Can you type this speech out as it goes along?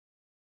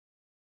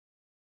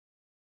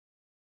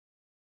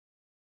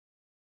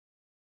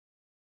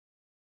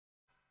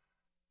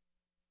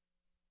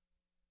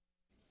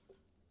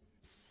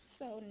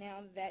So now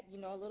that you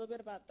know a little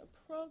bit about the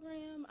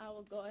program, I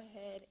will go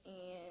ahead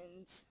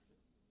and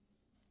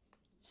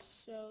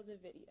show the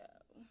video.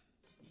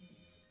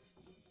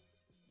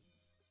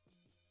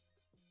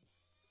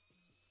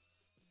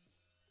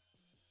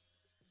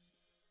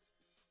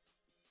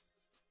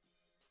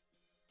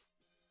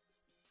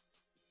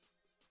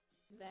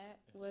 That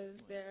was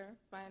their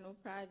final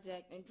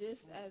project, and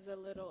just as a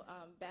little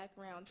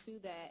background to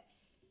that,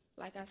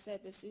 like I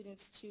said, the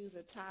students choose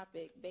a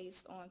topic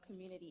based on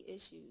community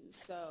issues.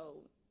 So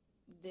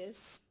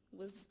this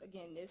was,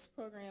 again, this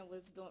program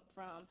was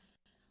from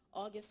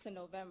August to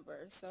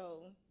November.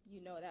 So,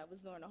 you know, that was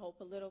during the whole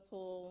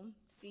political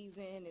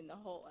season and the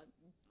whole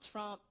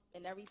Trump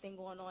and everything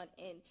going on.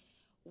 And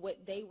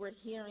what they were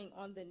hearing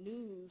on the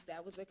news,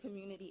 that was a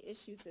community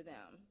issue to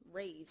them.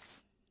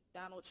 Race,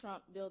 Donald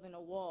Trump building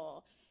a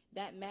wall,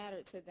 that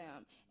mattered to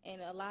them.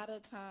 And a lot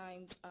of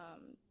times,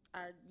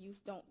 our youth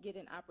don't get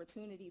an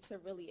opportunity to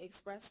really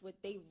express what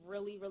they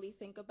really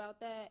think about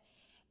that.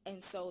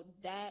 And so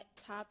that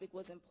topic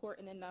was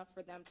important enough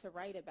for them to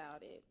write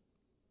about it.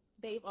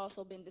 They've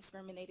also been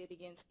discriminated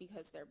against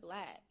because they're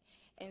black.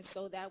 And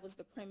so that was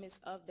the premise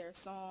of their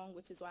song,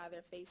 which is why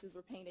their faces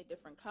were painted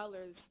different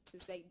colors, to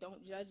say,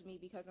 don't judge me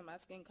because of my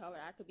skin color.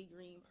 I could be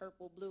green,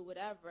 purple, blue,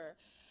 whatever.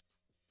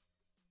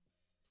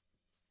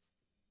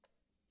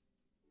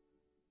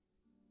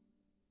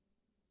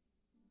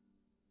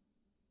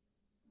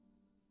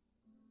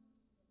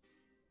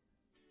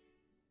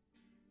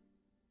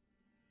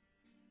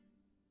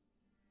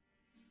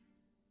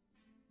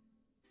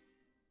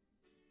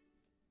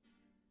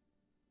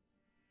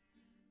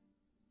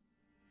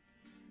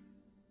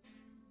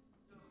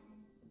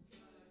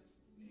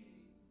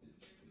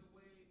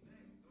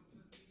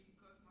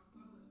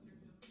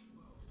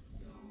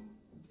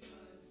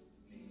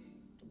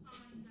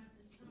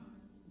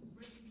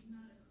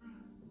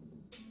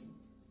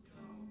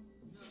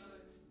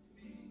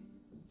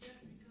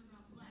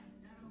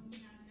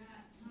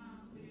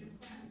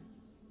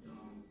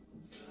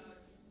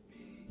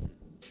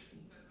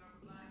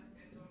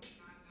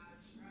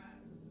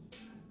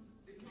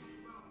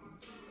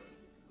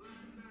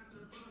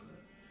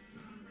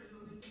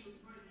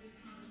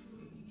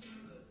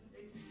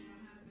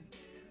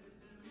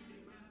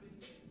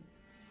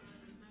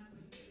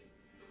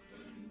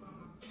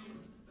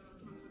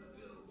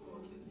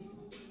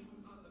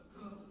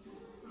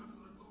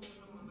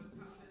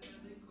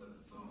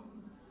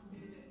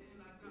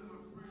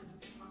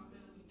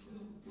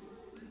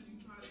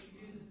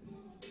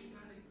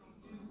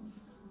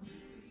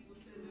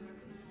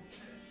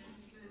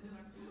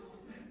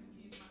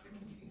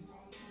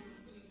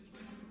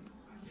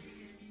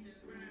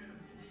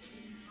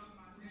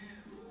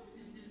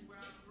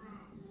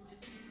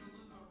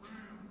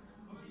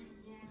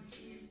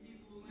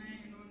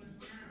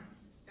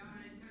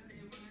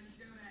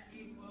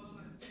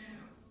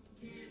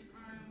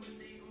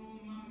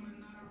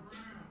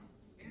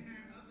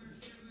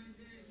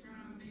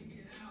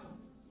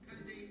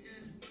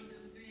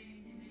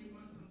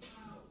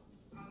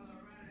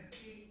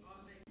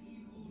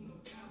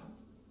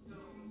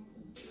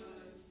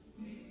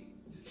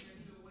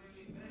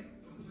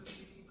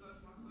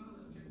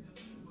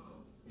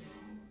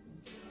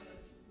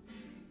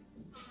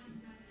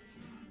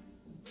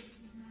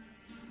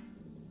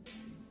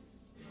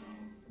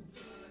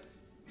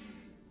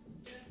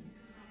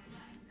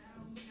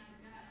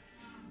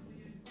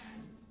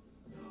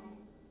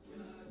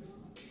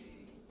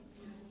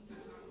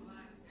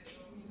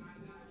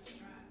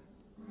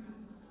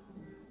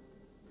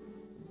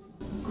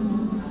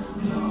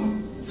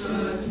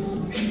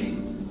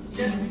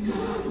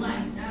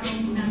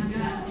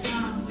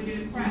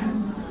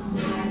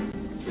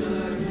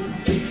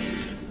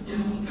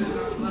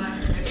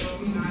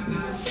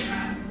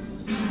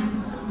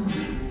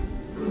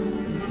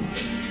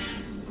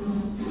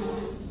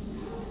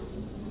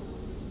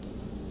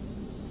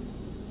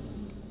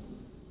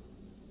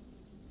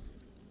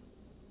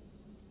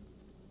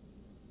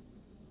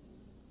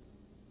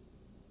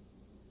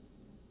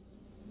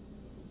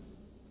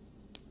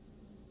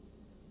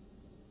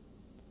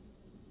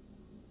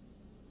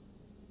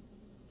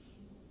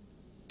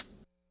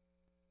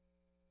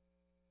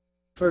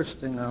 First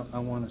thing I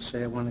want to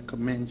say, I want to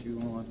commend you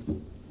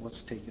on what's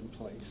taking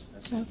place.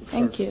 That's the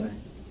Thank first you.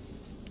 thing.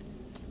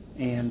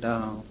 And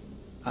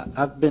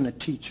I've been a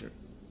teacher,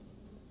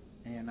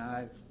 and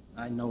I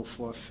know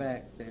for a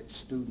fact that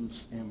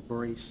students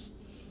embrace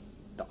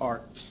the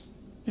arts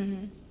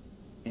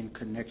in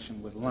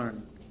connection with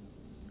learning.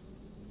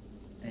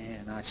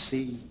 And I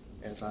see,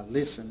 as I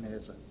listen,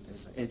 there's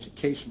an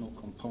educational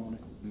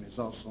component, and there's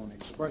also an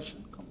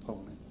expression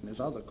component, and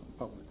there's other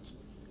components.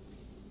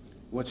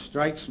 What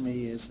strikes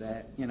me is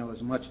that, you know,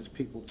 as much as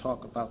people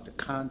talk about the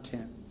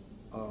content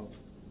of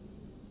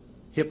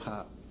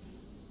hip-hop,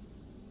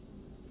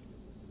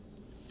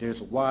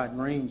 there's a wide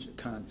range of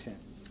content.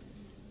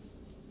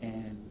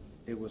 And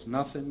there was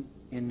nothing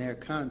in their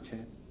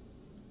content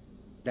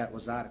that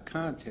was out of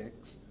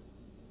context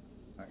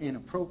or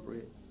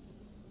inappropriate.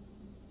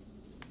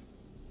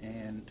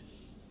 And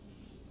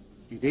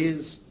it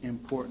is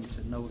important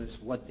to notice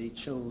what they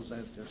chose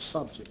as their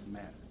subject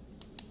matter.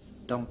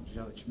 Don't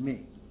judge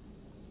me.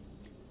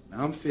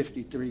 Now, I'm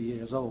 53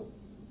 years old,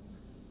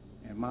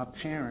 and my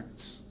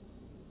parents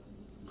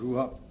grew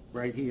up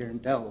right here in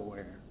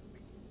Delaware,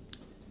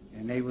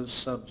 and they were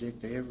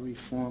subject to every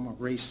form of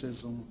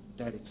racism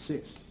that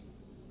exists.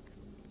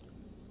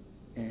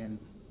 And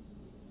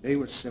they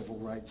were civil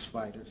rights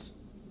fighters,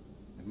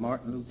 and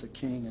Martin Luther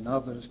King and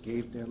others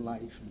gave their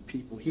life, and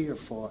people here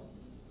fought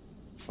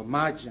for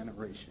my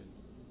generation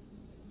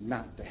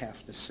not to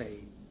have to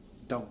say,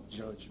 don't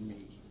judge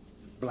me,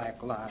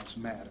 Black Lives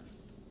Matter,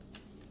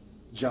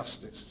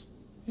 justice,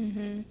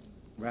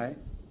 right?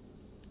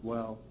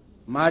 Well,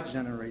 my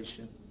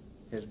generation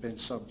has been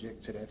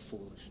subject to that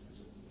foolishness.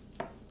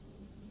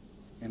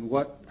 And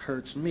what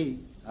hurts me,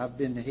 I've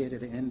been the head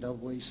of the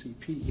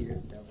NAACP here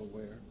in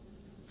Delaware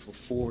for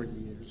 4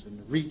 years and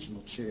the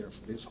regional chair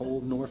for this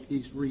whole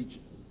Northeast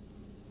region.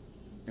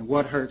 And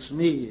what hurts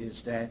me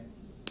is that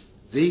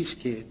these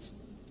kids,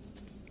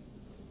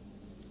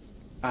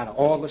 out of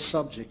all the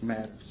subject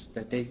matters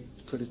that they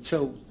could have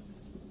chosen,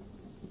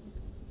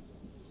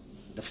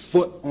 the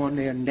foot on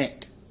their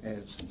neck,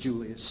 as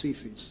Julius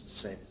Cephas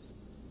says,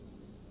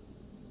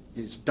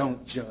 is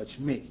don't judge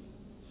me.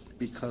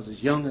 Because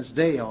as young as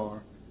they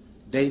are,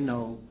 they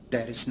know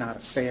that it's not a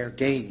fair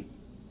game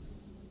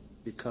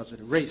because of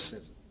the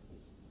racism.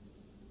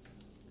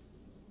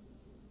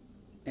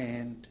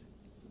 And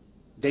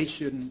they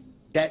shouldn't,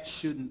 that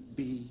shouldn't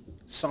be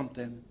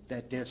something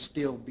that they're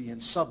still being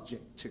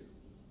subject to.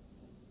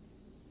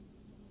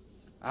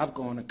 I've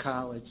gone to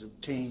college,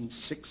 obtained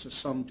 6 or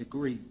some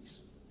degrees,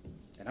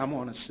 and I'm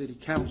on a city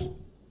council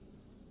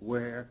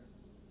where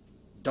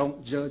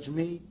don't judge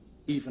me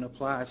even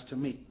applies to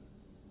me.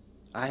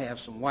 I have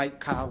some white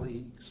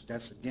colleagues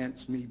that's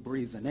against me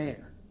breathing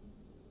air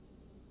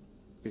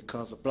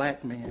because a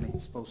black man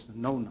ain't supposed to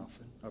know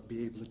nothing or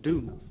be able to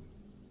do nothing.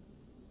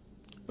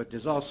 But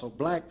there's also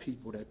black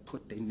people that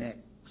put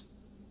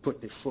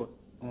their foot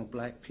on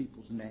black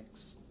people's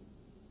necks,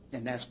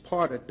 and that's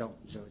part of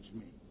don't judge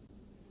me.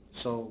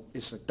 So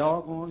it's a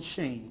doggone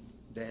shame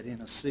that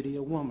in a city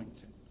of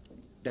Wilmington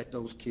that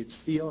those kids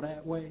feel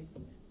that way,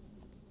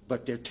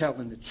 but they're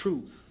telling the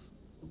truth.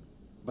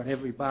 But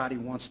everybody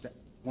wants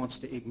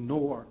to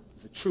ignore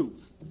the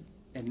truth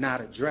and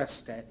not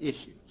address that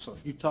issue. So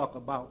if you talk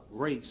about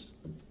race,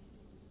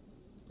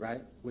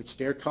 right, which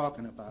they're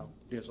talking about,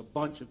 there's a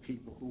bunch of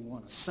people who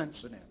want to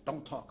censor that.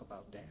 Don't talk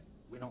about that.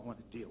 We don't want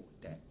to deal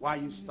with that. Why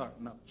are you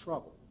starting up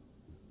trouble?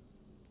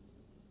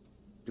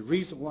 The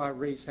reason why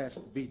race has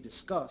to be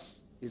discussed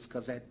is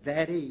because at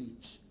that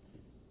age,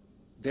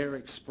 they're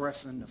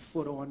expressing the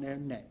foot on their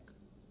neck.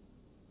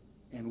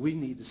 And we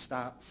need to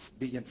stop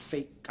being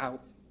fake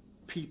out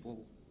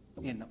people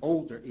in the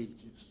older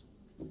ages.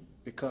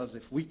 Because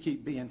if we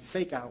keep being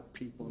fake out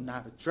people,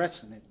 not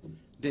addressing it,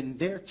 then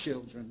their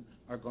children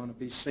are going to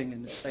be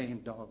singing the same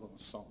doggone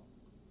song.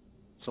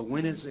 So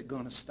when is it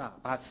going to stop?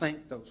 I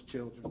thank those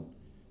children.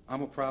 I'm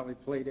going to probably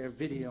play their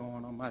video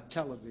on my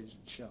television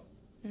show.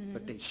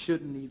 But they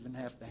shouldn't even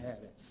have to have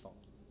that thought.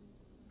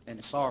 And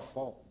it's our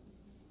fault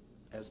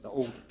as the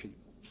older people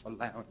for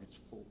allowing this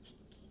foolishness.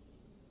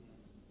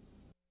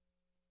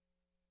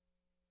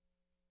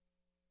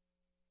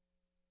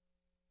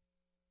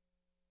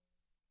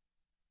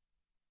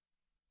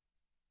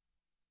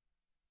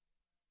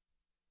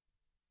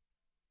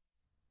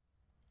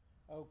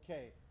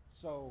 Okay,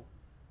 so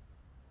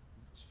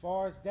as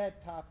far as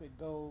that topic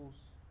goes,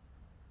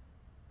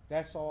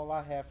 that's all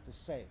I have to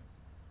say.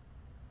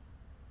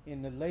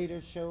 In the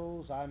later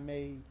shows, I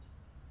may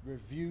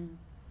review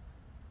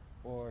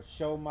or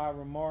show my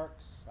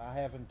remarks. I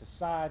haven't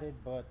decided,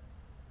 but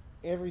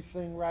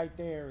everything right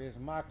there is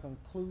my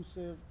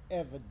conclusive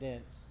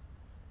evidence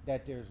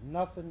that there's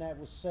nothing that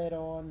was said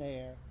on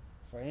there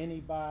for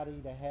anybody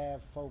to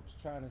have folks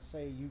trying to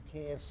say you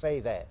can't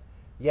say that.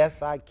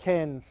 Yes, I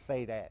can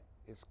say that.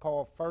 It's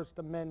called First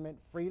Amendment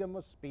freedom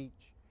of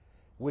speech,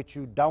 which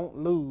you don't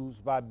lose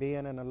by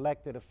being an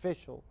elected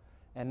official.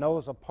 And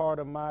those are part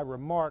of my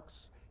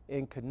remarks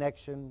in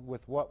connection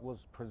with what was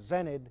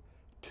presented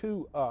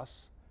to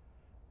us.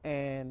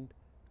 And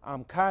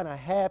I'm kind of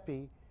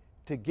happy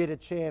to get a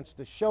chance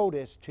to show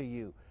this to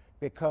you,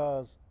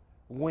 because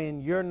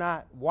when you're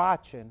not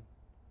watching,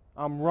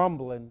 I'm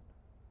rumbling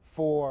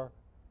for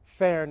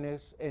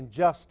fairness and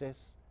justice,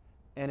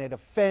 and it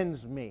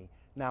offends me.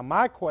 Now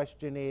my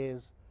question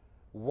is,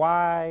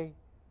 why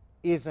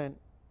isn't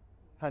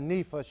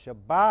Hanifa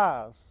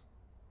Shabazz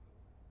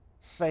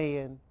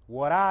saying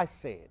what I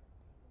said?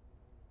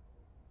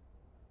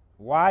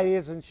 Why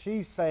isn't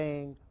she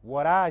saying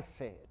what I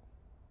said?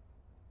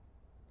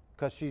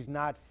 Because she's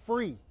not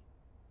free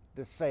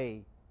to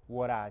say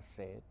what I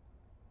said.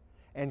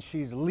 And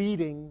she's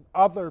leading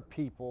other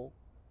people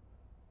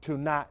to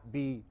not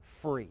be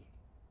free.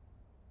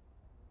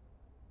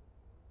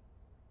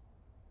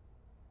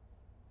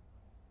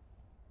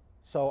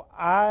 So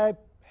I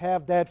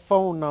have that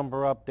phone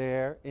number up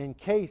there in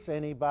case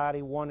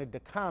anybody wanted to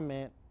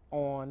comment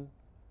on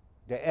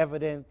the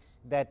evidence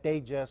that they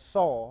just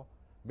saw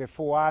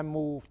before I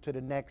move to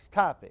the next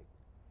topic.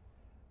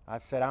 I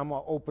said I'm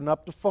going to open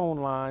up the phone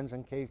lines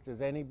in case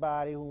there's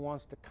anybody who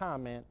wants to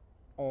comment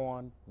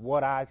on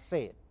what I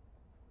said.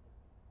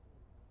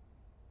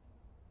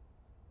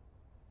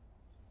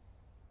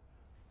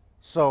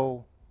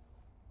 So,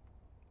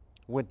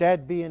 with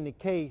that being the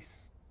case,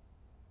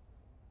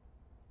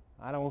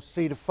 I don't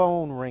see the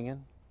phone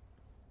ringing.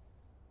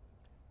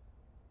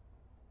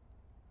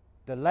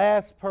 The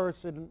last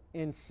person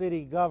in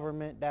city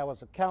government that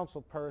was a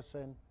council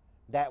person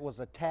that was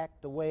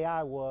attacked the way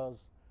I was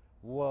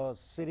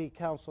City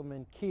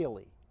Councilman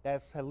Keeley.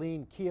 That's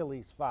Helene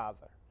Keeley's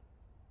father.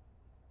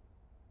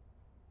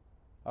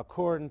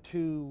 According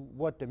to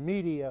what the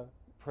media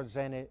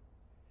presented,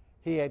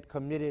 he had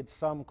committed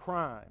some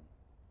crime.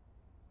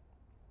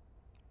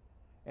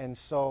 And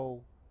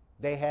so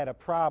they had a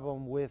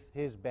problem with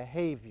his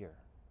behavior.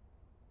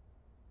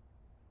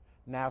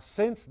 Now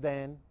since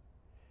then,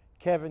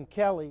 Kevin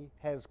Kelly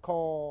has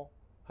called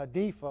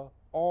Hanifa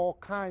all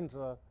kinds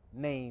of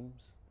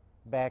names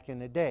back in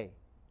the day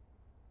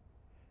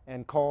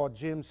and called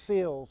Jim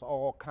Seals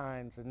all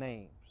kinds of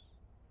names.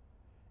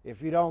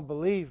 If you don't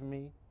believe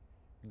me,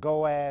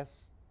 go ask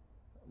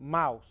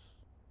Mouse,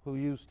 who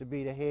used to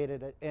be the head of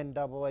the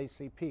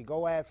NAACP.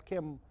 Go ask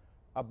him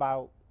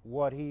about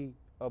what he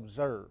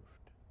observed.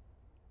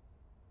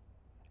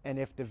 And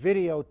if the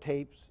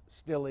videotapes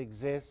still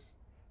exist,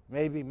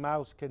 maybe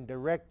Mouse can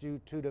direct you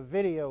to the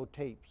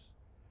videotapes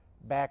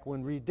back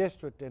when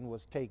redistricting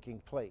was taking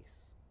place.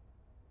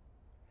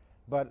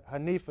 But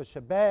Hanifa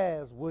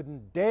Shabazz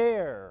wouldn't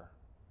dare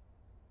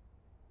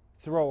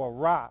throw a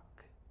rock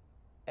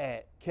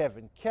at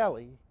Kevin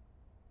Kelly,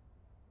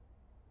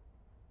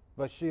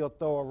 but she'll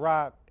throw a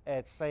rock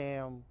at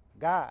Sam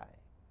Guy.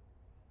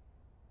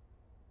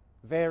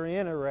 Very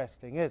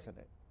interesting, isn't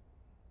it?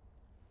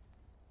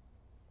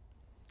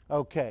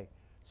 Okay,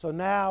 so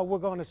now we're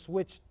going to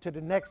switch to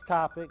the next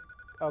topic.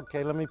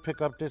 Okay, let me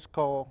pick up this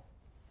call.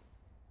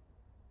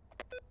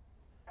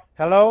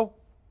 Hello?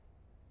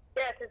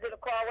 Yes, is it a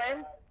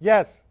call-in?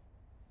 Yes.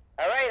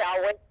 All right,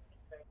 I'll wait.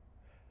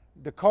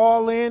 The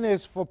call-in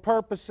is for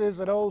purposes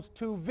of those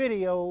two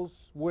videos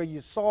where you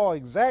saw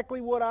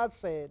exactly what I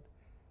said.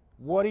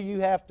 What do you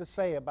have to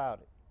say about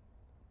it?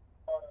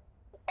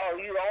 Oh,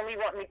 you only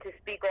want me to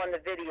speak on the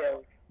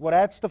videos? Well,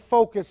 that's the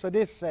focus of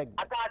this segment.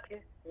 I got you.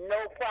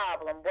 No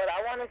problem. What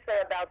I want to say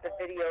about the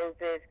videos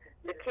is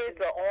the kids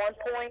are on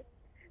point,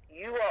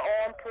 you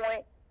are on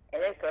point,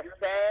 and it's a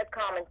sad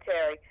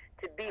commentary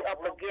to be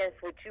up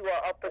against what you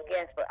are up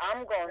against. But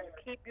I'm going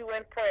to keep you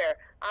in prayer.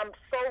 I'm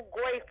so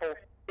grateful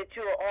that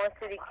you are on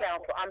city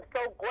council. I'm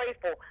so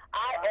grateful.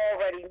 I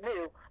already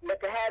knew,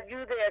 but to have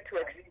you there to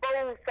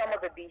expose some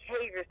of the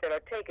behaviors that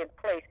are taking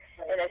place,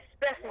 and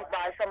especially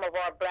by some of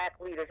our black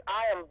leaders,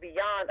 I am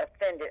beyond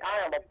offended.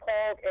 I am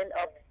appalled and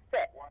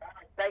upset.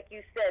 Like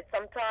you said,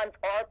 sometimes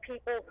our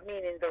people,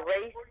 meaning the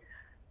race,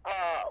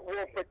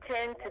 will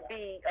pretend to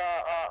be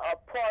a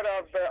part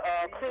of the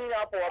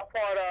cleanup or a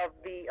part of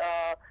the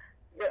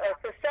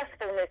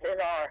successfulness in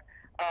our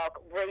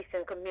race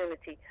and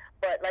community.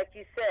 But like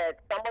you said,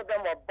 some of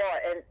them are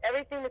bought, and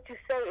everything that you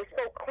say is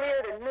so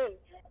clear to me,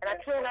 and I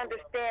can't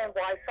understand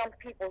why some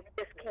people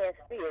just can't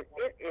see it.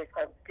 It is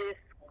a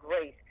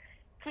disgrace.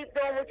 Keep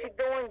doing what you're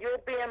doing.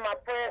 You'll be in my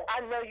prayers.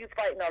 I know you're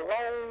fighting a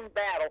lone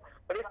battle,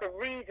 but it's a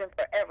reason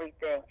for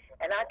everything.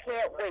 And I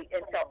can't wait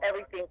until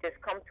everything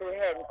just comes to a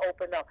head and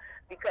open up,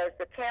 because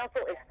the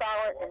council is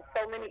silent in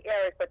so many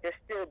areas, but they're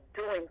still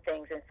doing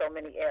things in so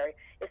many areas.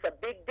 It's a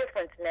big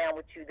difference now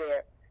with you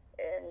there.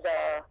 And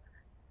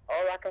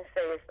all I can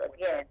say is,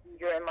 again,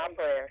 you're in my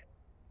prayers.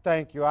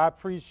 Thank you. I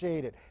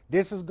appreciate it.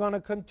 This is going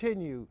to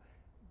continue.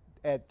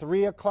 At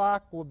 3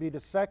 o'clock will be the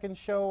second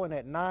show, and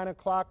at 9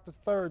 o'clock the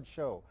third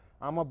show.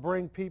 I'm going to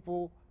bring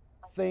people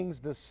things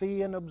to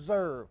see and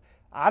observe.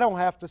 I don't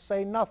have to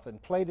say nothing.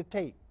 Play the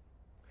tape.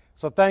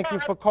 So thank you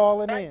for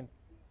calling in.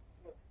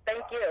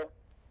 Thank you.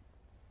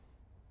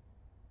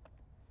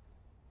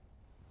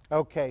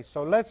 Okay,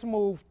 so let's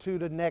move to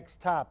the next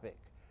topic.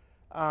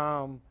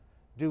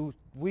 Do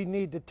we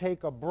need to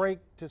take a break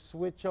to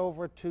switch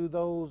over to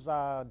those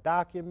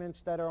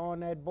documents that are on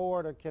that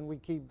board, or can we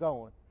keep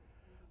going?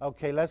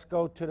 Okay, let's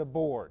go to the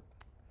board.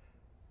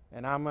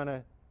 And I'm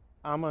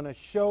gonna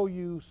show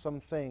you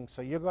some things.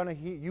 So you're gonna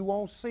hear, you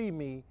won't see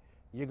me,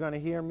 you're gonna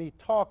hear me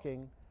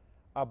talking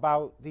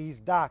about these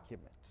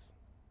documents.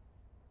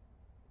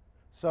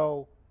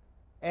 So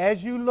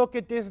as you look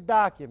at this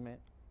document,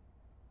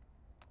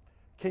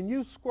 can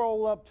you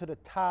scroll up to the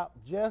top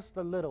just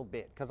a little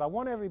bit? Because I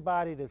want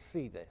everybody to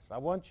see this. I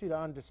want you to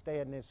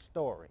understand this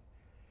story.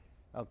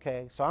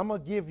 Okay, so I'm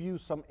going to give you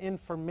some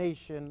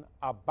information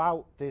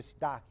about this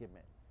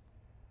document.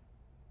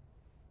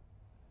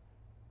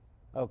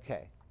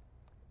 Okay,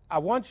 I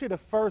want you to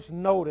first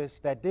notice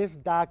that this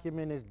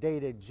document is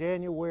dated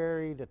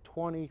January the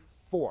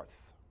 24th.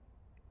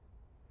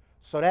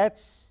 So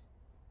that's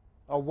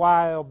a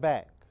while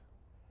back.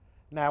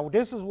 Now,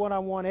 this is what I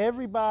want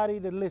everybody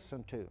to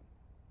listen to.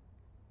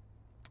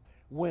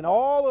 When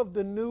all of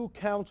the new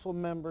council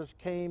members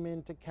came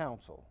into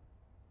council,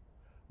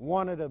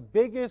 one of the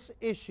biggest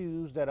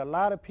issues that a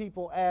lot of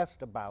people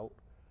asked about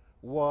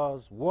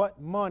was,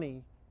 what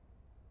money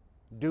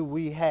do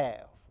we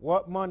have?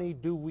 What money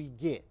do we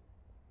get?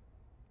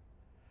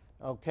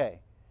 Okay,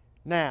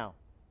 now,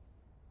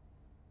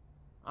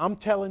 I'm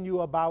telling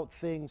you about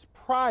things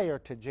prior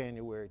to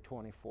January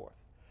 24th.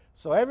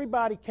 So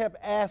everybody kept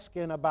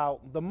asking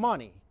about the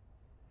money,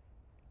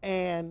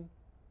 and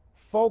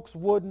folks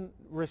wouldn't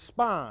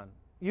respond.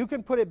 You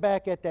can put it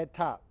back at the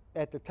top,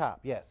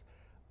 yes.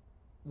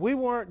 We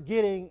weren't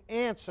getting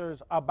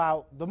answers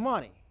about the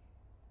money.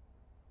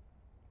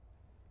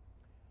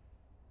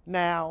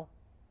 Now,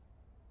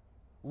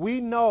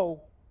 we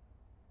know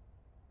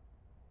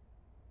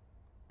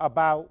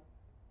about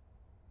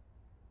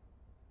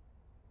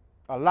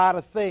a lot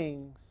of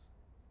things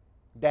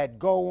that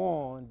go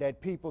on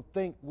that people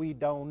think we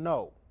don't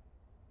know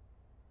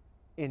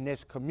in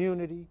this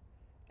community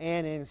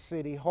and in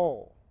City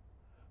Hall.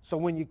 So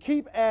when you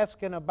keep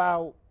asking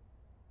about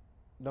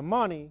the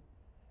money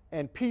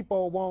and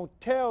people won't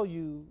tell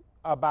you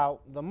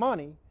about the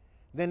money,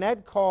 then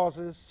that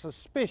causes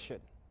suspicion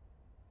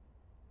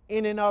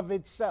in and of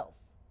itself.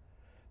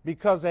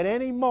 Because at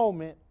any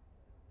moment,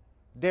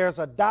 there's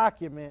a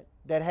document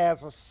that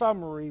has a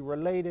summary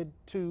related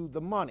to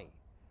the money.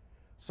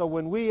 So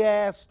when we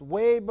asked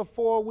way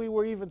before we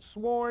were even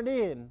sworn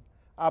in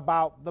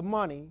about the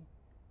money,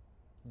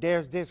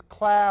 there's this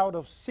cloud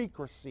of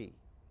secrecy.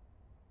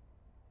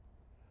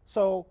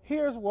 So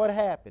here's what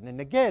happened.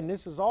 And again,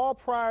 this is all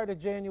prior to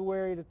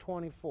January the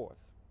 24th.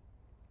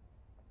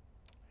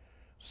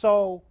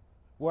 So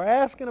we're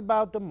asking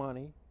about the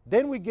money.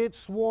 Then we get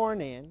sworn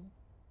in.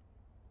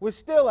 We're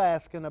still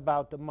asking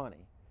about the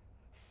money.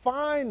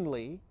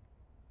 Finally,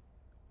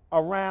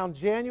 around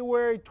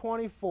January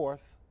 24th,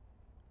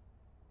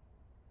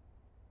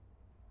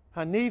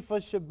 Hanifa,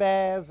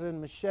 Shabazz,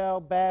 and Michelle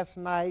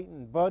Bass-Knight,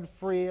 and Bud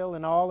Friel,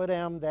 and all of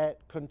them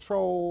that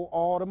control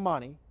all the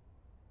money,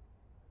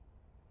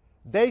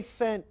 they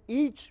sent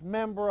each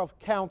member of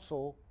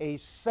council a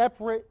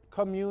separate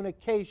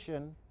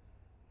communication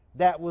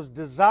that was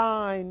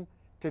designed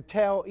to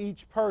tell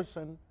each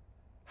person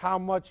how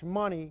much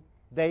money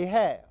they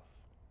have.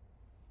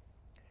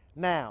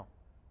 Now,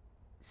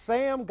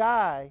 Sam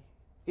Guy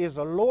is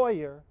a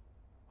lawyer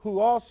who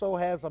also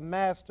has a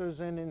master's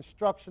in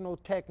instructional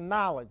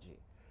technology.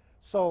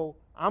 So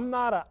I'm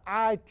not an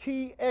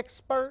IT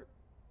expert,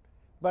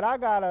 but I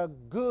got a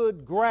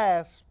good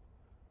grasp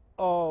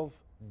of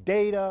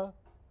data,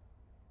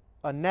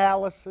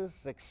 analysis,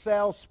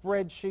 Excel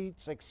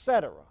spreadsheets,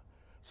 etc.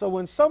 So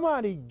when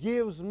somebody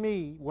gives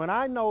me, when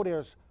I know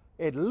there's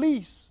at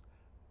least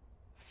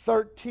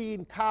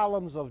 13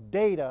 columns of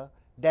data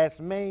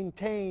that's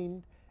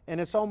maintained, and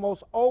it's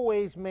almost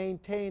always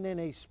maintained in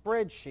a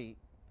spreadsheet,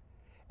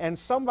 and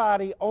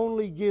somebody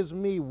only gives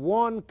me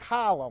one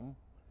column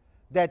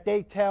that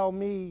they tell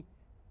me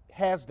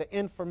has the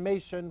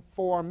information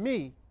for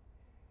me,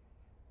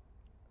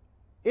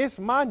 it's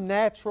my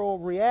natural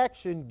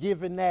reaction,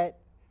 given that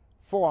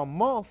for a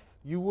month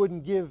you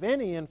wouldn't give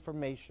any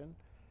information,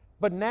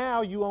 but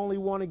now you only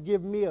want to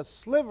give me a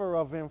sliver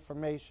of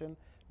information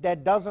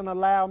that doesn't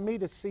allow me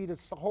to see the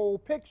whole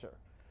picture.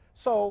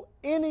 So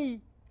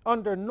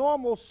under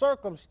normal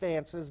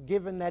circumstances,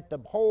 given that the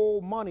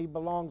whole money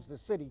belongs to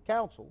City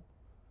Council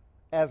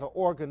as an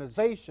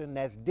organization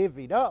that's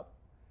divvied up,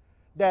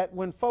 that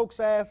when folks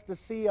ask to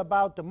see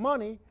about the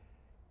money,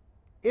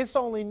 it's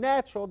only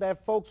natural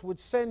that folks would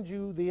send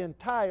you the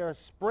entire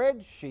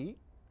spreadsheet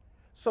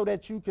so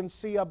that you can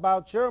see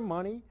about your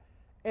money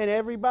and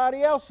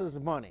everybody else's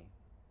money.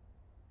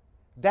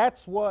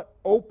 That's what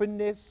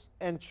openness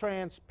and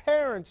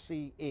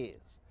transparency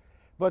is.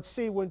 But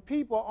see, when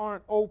people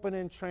aren't open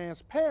and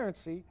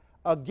transparency,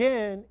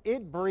 again,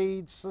 it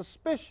breeds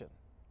suspicion.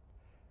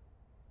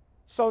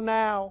 So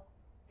now,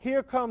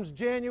 here comes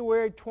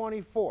January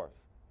 24th.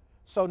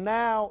 So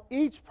now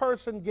each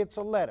person gets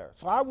a letter.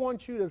 So I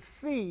want you to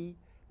see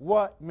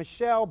what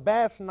Michelle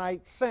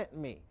Bass-Knight sent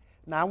me.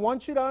 Now I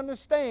want you to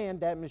understand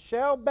that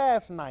Michelle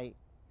Bass-Knight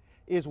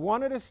is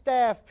one of the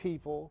staff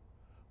people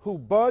who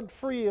Bud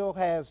Friel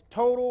has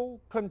total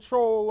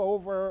control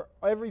over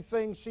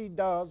everything she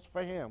does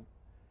for him.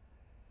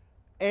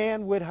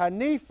 And with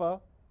Hanifa,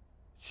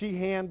 she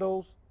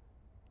handles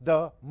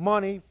the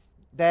money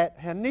that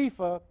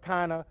Hanifa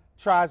kind of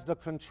tries to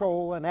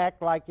control and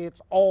act like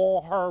it's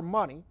all her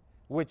money,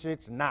 which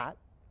it's not.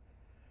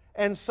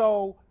 And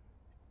so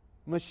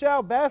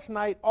Michelle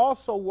Bass-Knight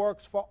also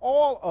works for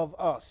all of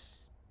us.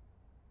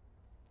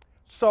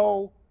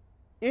 So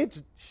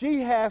she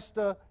has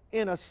to,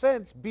 in a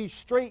sense, be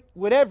straight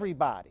with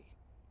everybody.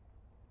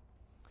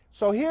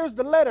 So here's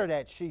the letter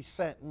that she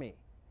sent me.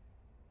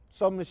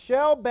 So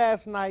Michelle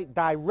Bass-Knight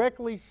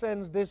directly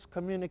sends this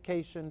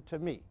communication to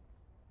me.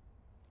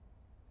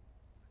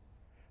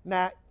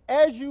 Now,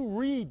 as you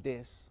read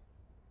this,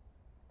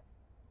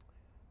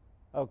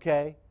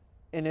 okay,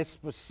 and it's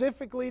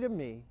specifically to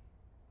me,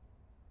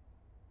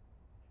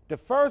 the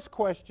first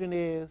question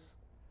is,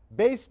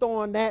 based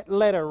on that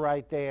letter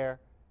right there,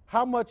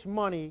 how much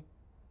money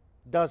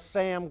does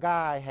Sam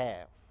Guy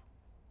have?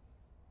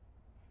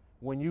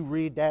 when you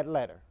read that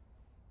letter.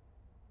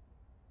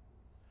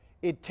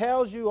 It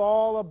tells you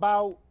all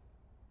about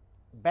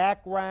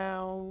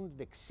background,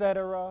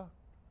 etc.,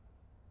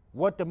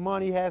 what the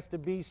money has to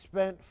be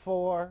spent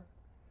for,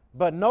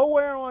 but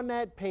nowhere on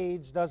that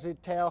page does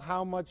it tell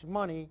how much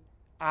money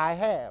I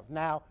have.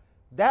 Now,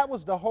 that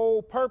was the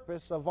whole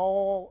purpose of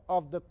all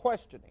of the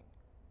questioning.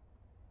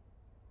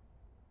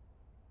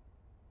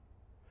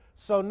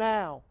 So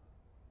now,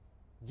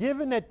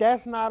 given that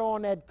that's not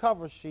on that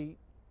cover sheet,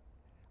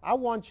 I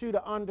want you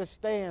to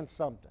understand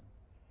something.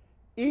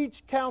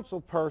 Each council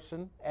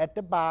person at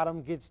the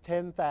bottom gets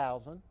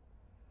 $10,000,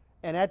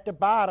 and at the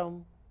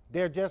bottom,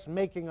 they're just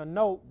making a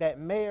note that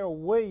Mayor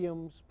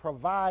Williams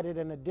provided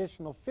an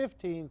additional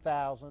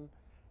 $15,000,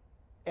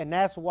 and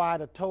that's why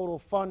the total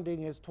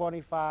funding is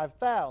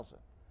 $25,000.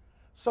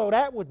 So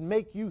that would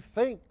make you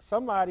think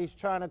somebody's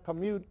trying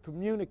to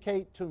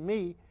communicate to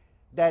me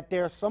that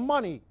there's some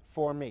money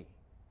for me.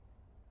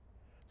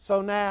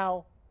 So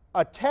now,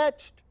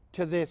 attached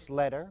to this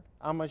letter,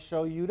 I'm going to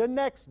show you the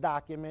next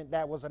document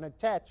that was an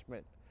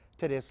attachment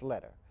to this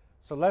letter.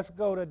 So let's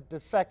go to the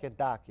second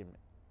document.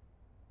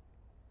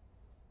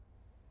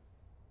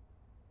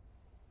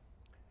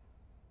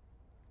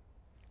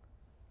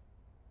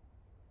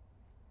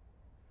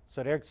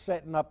 So they're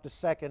setting up the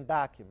second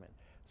document.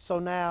 So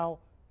now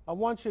I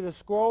want you to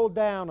scroll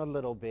down a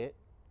little bit.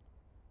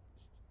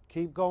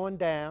 Keep going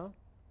down.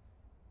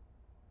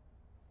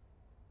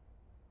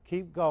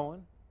 Keep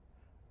going.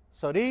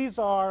 So these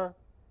are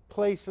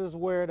places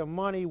where the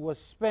money was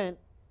spent,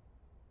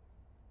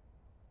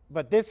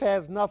 but this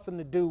has nothing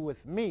to do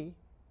with me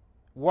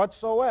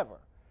whatsoever.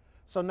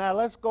 So now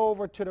let's go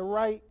over to the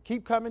right.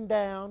 Keep coming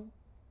down.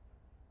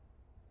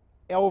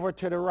 Over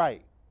to the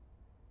right.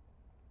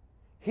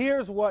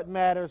 Here's what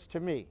matters to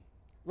me.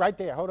 Right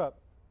there, hold up.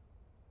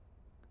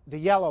 The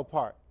yellow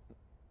part.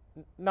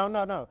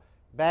 No.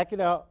 Back it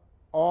up.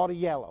 All the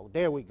yellow.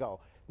 There we go.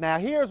 Now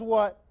here's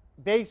what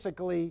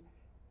basically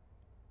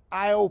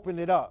I opened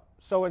it up.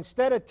 So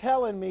instead of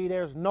telling me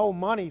there's no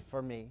money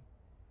for me,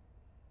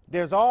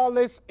 there's all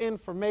this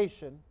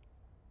information,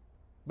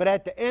 but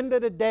at the end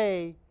of the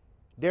day,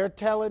 they're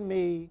telling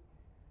me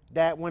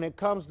that when it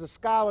comes to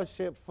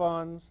scholarship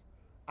funds,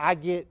 I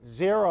get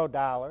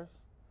 $0.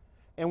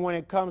 And when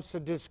it comes to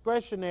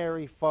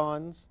discretionary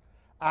funds,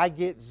 I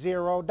get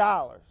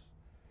 $0.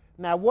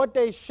 Now, what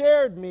they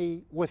shared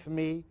with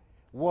me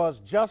was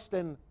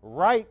Justin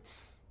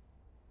Wright's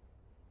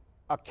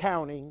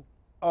accounting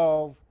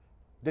of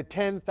the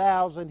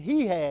 $10,000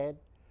 he had,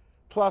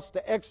 plus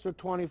the extra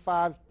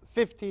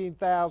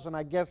 $15,000,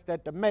 I guess,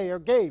 that the mayor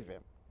gave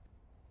him.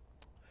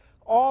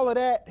 All of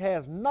that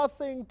has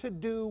nothing to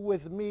do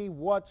with me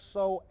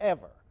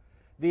whatsoever.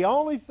 The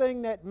only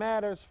thing that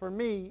matters for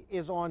me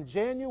is on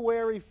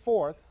January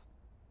 4th,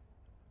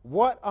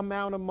 what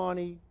amount of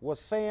money was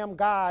Sam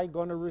Guy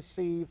going to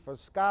receive for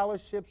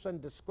scholarships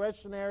and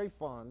discretionary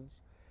funds,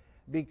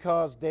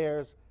 because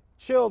there's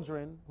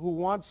children who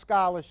want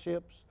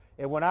scholarships,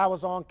 and when I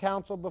was on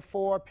council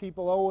before,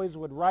 people always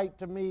would write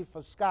to me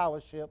for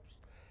scholarships,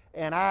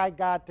 and I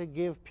got to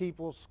give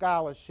people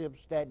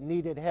scholarships that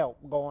needed help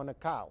going to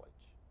college.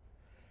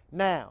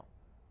 Now,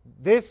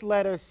 this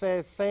letter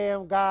says,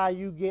 Sam Guy,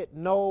 you get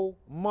no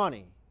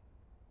money.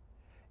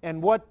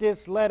 And what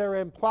this letter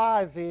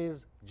implies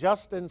is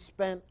Justin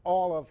spent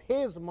all of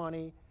his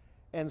money,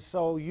 and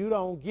so you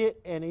don't get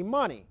any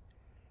money.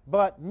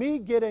 But me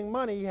getting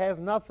money has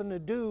nothing to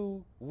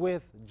do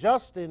with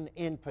Justin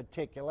in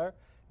particular,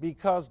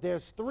 because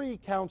there's 3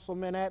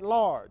 councilmen at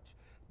large.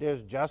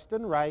 There's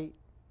Justin Wright,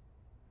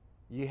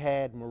 you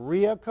had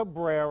Maria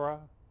Cabrera,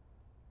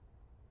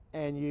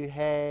 and you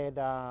had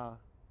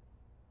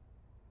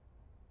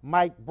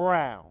Mike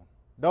Brown.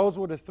 Those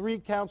were the 3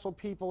 council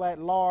people at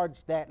large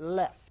that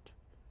left.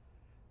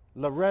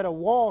 Loretta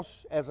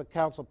Walsh, as a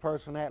council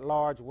person at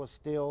large, was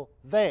still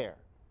there.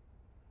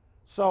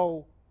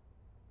 So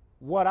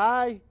what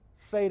I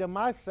say to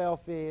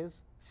myself is,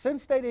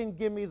 since they didn't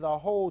give me the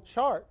whole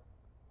chart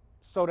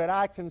so that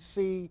I can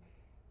see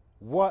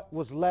what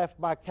was left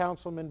by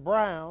Councilman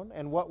Brown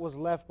and what was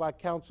left by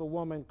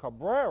Councilwoman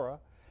Cabrera,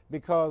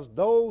 because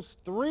those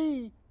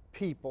 3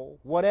 people,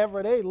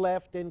 whatever they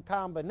left in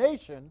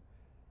combination,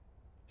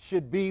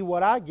 should be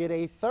what I get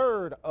a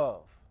third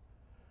of.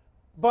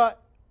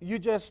 But you're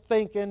just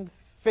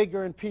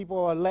figuring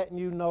people are letting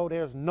you know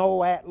there's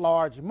no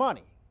at-large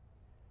money.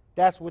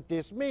 That's what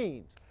this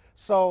means.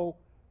 So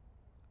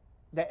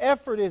the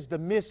effort is to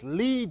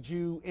mislead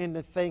you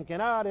into thinking,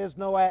 there's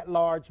no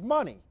at-large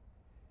money.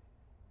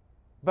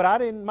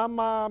 But my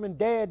mom and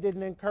dad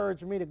didn't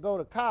encourage me to go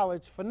to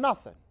college for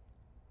nothing.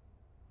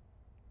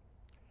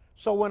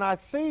 So when I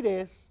see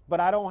this,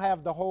 but I don't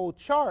have the whole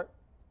chart,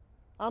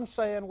 I'm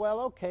saying, well,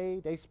 okay,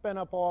 they spent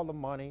up all the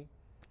money,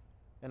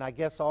 and I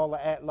guess all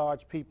the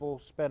at-large people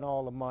spent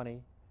all the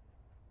money,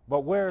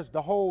 but where's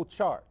the whole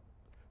chart?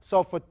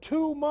 So for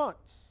 2 months,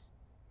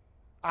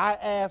 I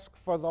asked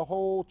for the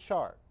whole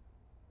chart.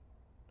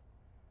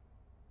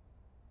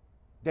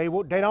 They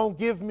don't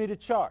give me the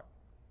chart.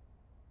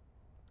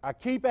 I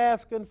keep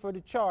asking for the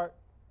chart,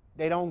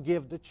 They don't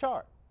give the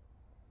chart.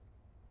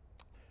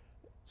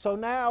 So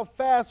now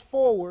fast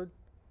forward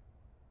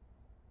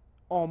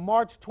on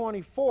March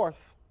 24th.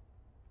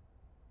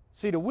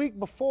 See, the week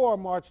before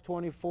March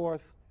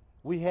 24th,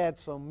 we had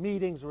some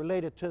meetings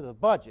related to the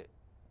budget.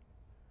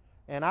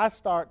 And I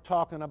start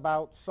talking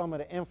about some of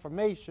the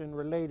information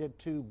related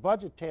to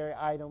budgetary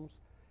items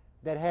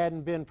that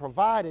hadn't been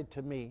provided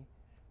to me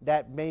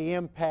that may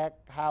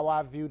impact how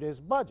I view this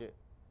budget.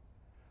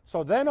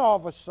 So then all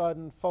of a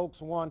sudden,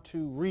 folks want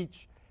to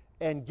reach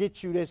and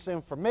get you this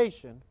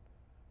information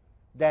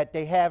that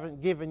they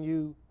haven't given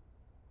you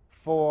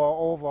for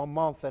over a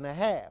month and a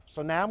half.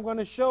 So now I'm going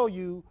to show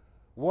you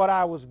what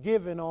I was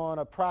given on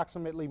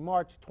approximately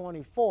March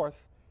 24th,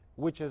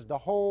 which is the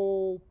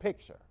whole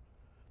picture.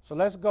 So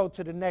let's go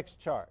to the next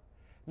chart.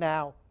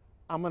 Now,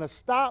 I'm going to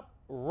stop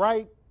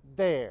right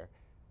there.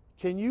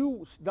 Can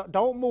you,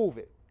 don't move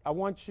it. I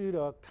want you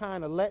to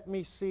kind of let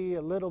me see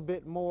a little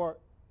bit more,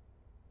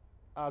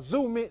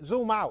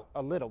 zoom out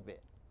a little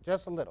bit,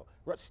 just a little.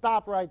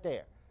 Stop right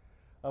there,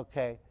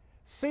 okay?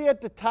 See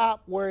at the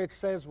top where it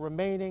says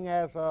remaining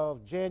as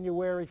of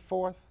January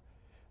 4th?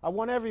 I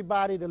want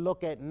everybody to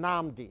look at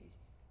Namdi,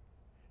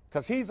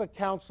 because he's a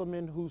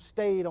councilman who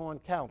stayed on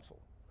council.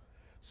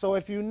 So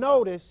if you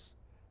notice,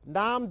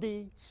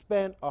 Namdi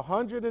spent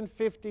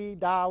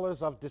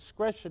 $150 of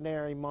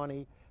discretionary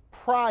money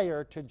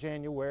prior to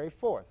January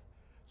 4th.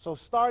 So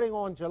starting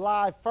on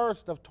July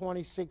 1st of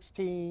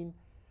 2016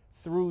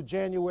 through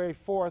January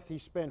 4th, he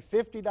spent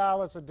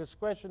 $50 of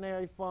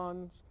discretionary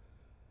funds,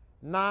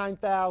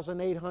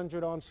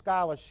 $9,800 on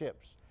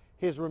scholarships.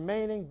 His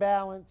remaining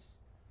balance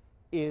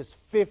is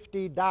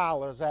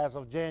 $50 as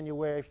of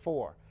January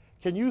 4.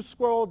 Can you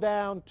scroll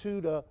down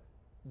to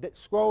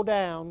scroll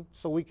down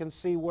so we can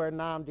see where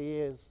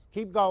Namdi is?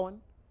 Keep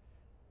going.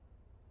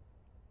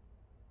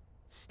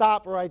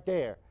 Stop right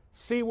there.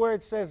 See where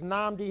it says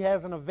Namdi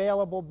has an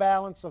available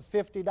balance of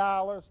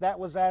 $50? That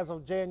was as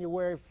of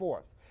January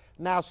 4th.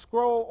 Now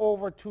scroll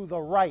over to the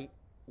right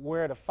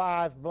where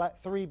the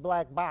three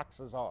black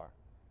boxes are.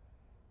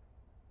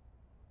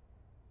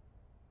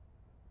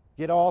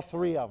 Get all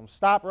three of them.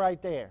 Stop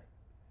right there.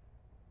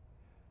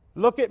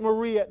 Look at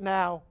Maria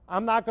now.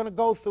 I'm not going to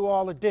go through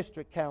all the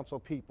district council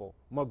people.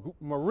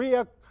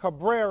 Maria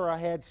Cabrera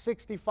had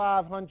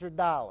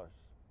 $6,500.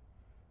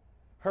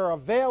 Her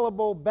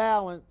available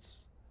balance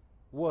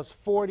was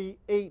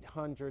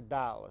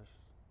 $4,800.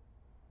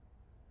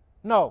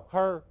 No,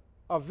 her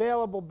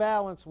available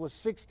balance was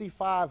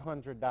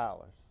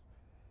 $6,500.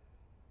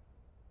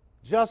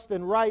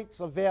 Justin Wright's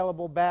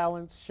available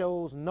balance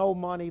shows no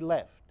money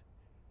left.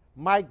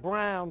 Mike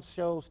Brown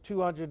shows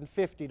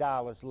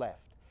 $250 left.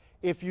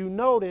 If you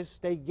notice,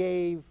 they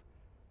gave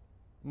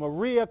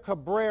Maria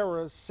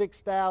Cabrera's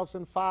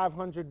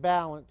 $6,500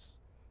 balance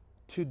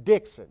to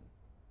Dixon.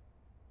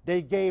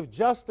 They gave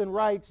Justin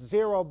Wright's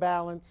zero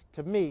balance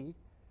to me,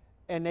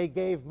 and they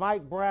gave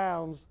Mike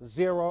Brown's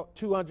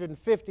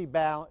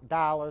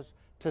 $250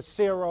 to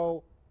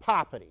Cyril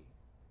Poppity,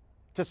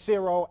 to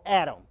Cyril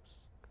Adams.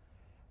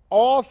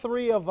 All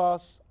three of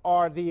us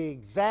are the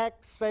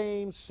exact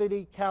same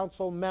city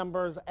council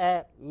members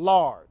at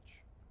large.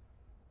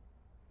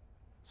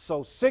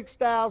 So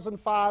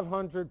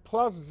 $6,500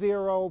 plus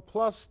zero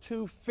plus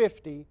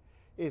 $250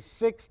 is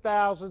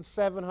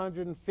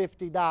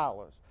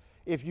 $6,750.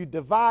 If you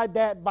divide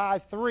that by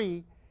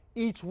 3,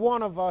 each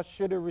one of us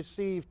should have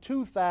received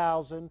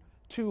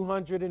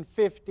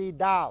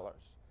 $2,250.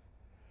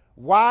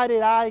 Why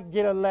did I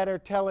get a letter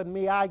telling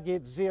me I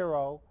get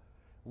 0?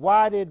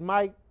 Why did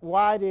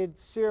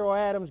Cyril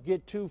Adams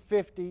get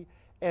 $250,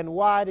 and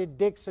why did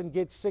Dixon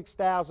get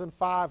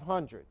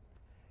 $6,500?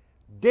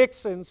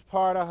 Dixon's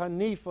part of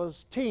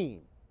Hanifa's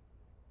team.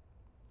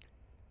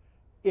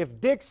 If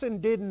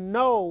Dixon didn't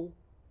know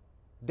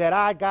that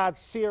I got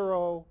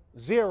 0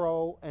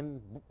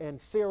 and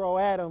Cyril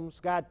Adams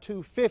got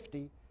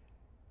 $250,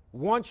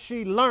 once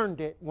she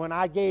learned it, when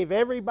I gave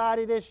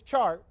everybody this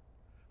chart,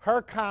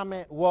 her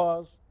comment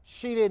was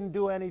she didn't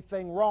do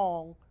anything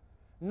wrong.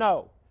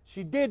 No,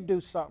 she did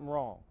do something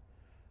wrong.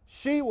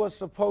 She was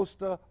supposed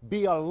to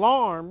be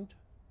alarmed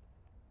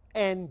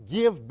and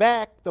give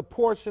back the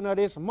portion of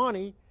this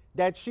money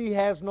that she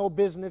has no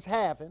business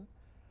having.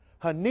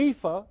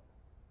 Hanifa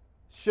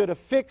should have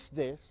fixed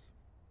this.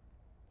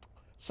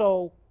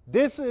 So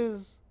this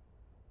is,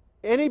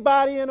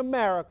 anybody in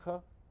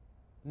America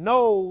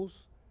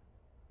knows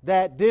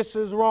that this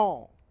is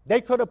wrong.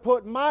 They could have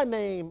put my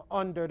name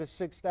under the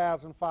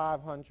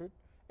 $6,500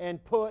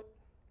 and put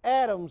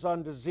Adams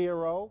under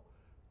 0.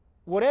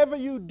 Whatever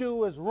you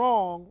do is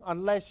wrong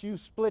unless you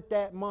split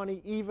that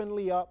money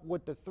evenly up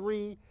with the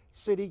 3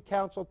 city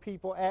council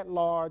people at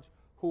large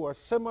who are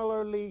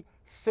similarly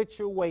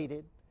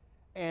situated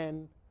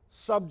and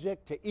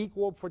subject to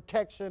equal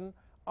protection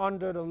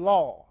under the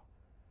law.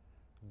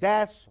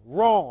 That's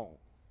wrong.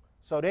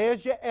 So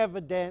there's your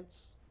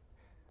evidence.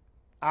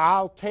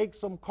 I'll take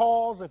some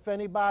calls if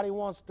anybody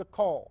wants to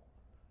call.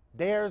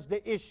 There's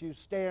the issue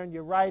staring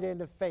you right in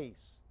the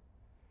face.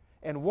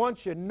 And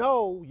once you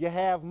know you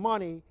have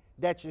money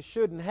that you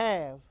shouldn't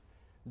have,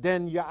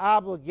 then you're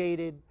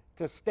obligated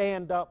to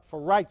stand up for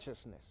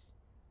righteousness.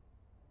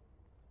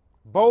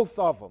 Both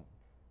of them.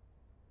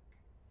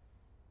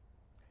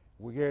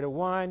 We're here to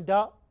wind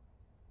up.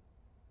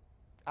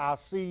 I'll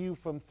see you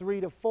from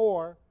 3 to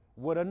 4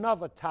 with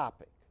another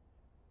topic.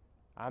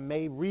 I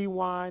may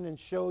rewind and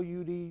show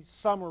you these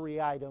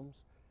summary items,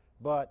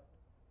 but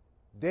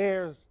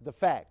there's the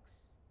facts.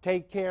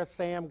 Take care.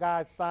 Sam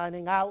Guy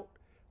signing out.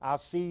 I'll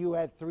see you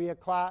at 3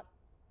 o'clock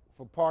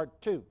for part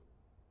 2.